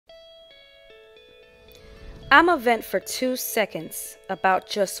I'ma vent for 2 seconds about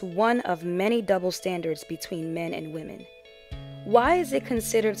just one of many double standards between men and women. Why is it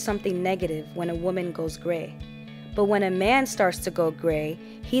considered something negative when a woman goes gray? But when a man starts to go gray,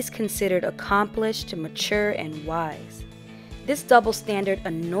 he's considered accomplished, mature, and wise. This double standard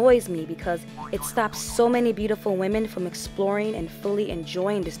annoys me because it stops so many beautiful women from exploring and fully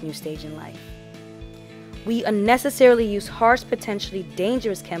enjoying this new stage in life. We unnecessarily use harsh, potentially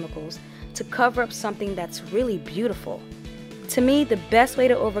dangerous chemicals to cover up something that's really beautiful. To me, the best way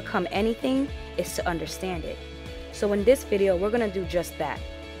to overcome anything is to understand it. So in this video, we're going to do just that.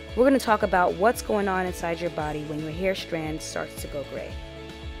 We're going to talk about what's going on inside your body when your hair strand starts to go gray.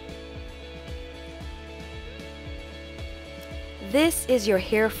 This is your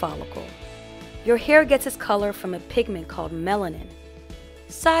hair follicle. Your hair gets its color from a pigment called melanin.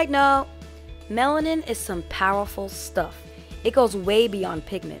 Side note, melanin is some powerful stuff. It goes way beyond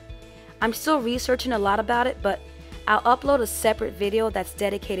pigment. I'm still researching a lot about it, but I'll upload a separate video that's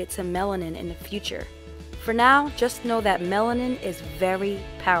dedicated to melanin in the future. For now, just know that melanin is very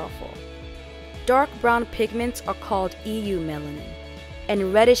powerful. Dark brown pigments are called eumelanin,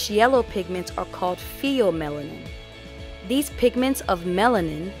 and reddish yellow pigments are called pheomelanin. These pigments of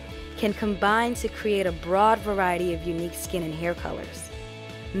melanin can combine to create a broad variety of unique skin and hair colors.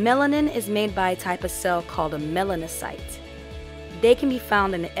 Melanin is made by a type of cell called a melanocyte. They can be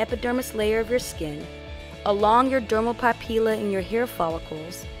found in the epidermis layer of your skin, along your dermal papilla in your hair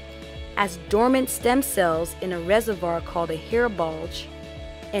follicles, as dormant stem cells in a reservoir called a hair bulge,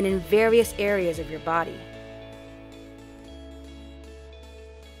 and in various areas of your body.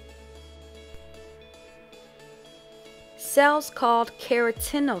 Cells called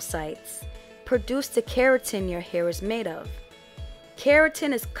keratinocytes produce the keratin your hair is made of.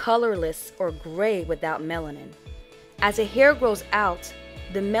 Keratin is colorless or gray without melanin. As a hair grows out,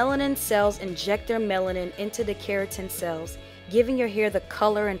 the melanin cells inject their melanin into the keratin cells, giving your hair the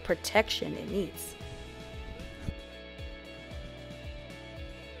color and protection it needs.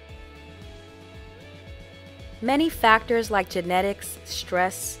 Many factors like genetics,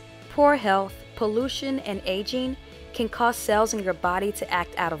 stress, poor health, pollution, and aging can cause cells in your body to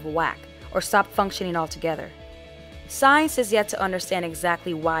act out of whack or stop functioning altogether. Science is yet to understand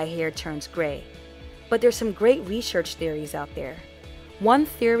exactly why hair turns gray, but there's some great research theories out there. One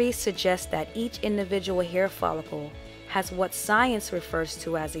theory suggests that each individual hair follicle has what science refers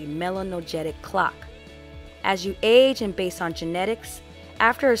to as a melanogenic clock. As you age and based on genetics,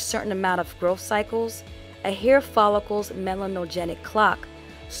 after a certain amount of growth cycles, a hair follicle's melanogenic clock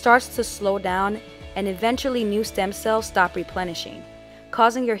starts to slow down, and eventually new stem cells stop replenishing,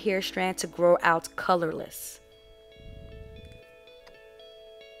 causing your hair strand to grow out colorless.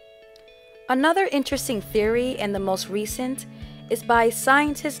 Another interesting theory, and the most recent, is by a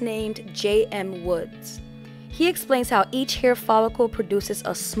scientist named J.M. Woods. He explains how each hair follicle produces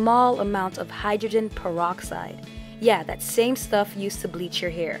a small amount of hydrogen peroxide. Yeah, that same stuff used to bleach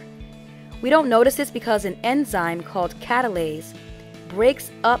your hair. We don't notice this because an enzyme called catalase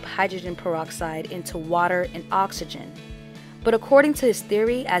breaks up hydrogen peroxide into water and oxygen. But according to his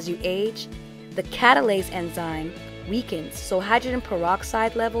theory, as you age, the catalase enzyme weakens, so hydrogen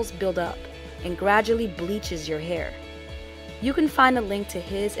peroxide levels build up and gradually bleaches your hair. You can find a link to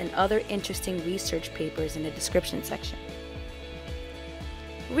his and other interesting research papers in the description section.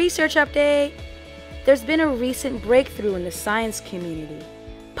 Research update! There's been a recent breakthrough in the science community.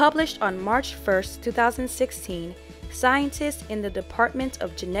 Published on March 1st, 2016, scientists in the Department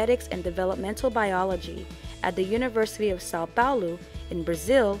of Genetics and Developmental Biology at the University of São Paulo in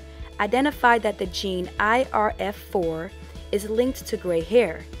Brazil identified that the gene IRF4 is linked to gray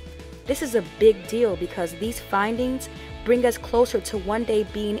hair. This is a big deal because these findings bring us closer to one day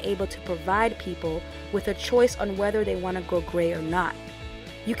being able to provide people with a choice on whether they want to go gray or not.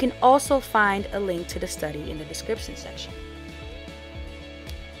 You can also find a link to the study in the description section.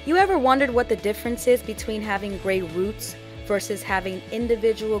 You ever wondered what the difference is between having gray roots versus having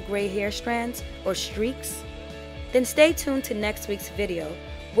individual gray hair strands or streaks? Then stay tuned to next week's video,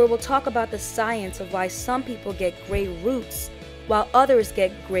 where we'll talk about the science of why some people get gray roots while others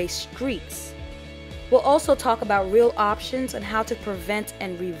get gray streaks. We'll also talk about real options on how to prevent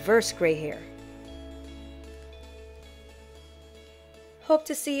and reverse gray hair. Hope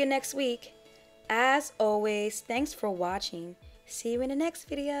to see you next week. As always, thanks for watching. See you in the next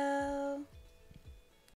video.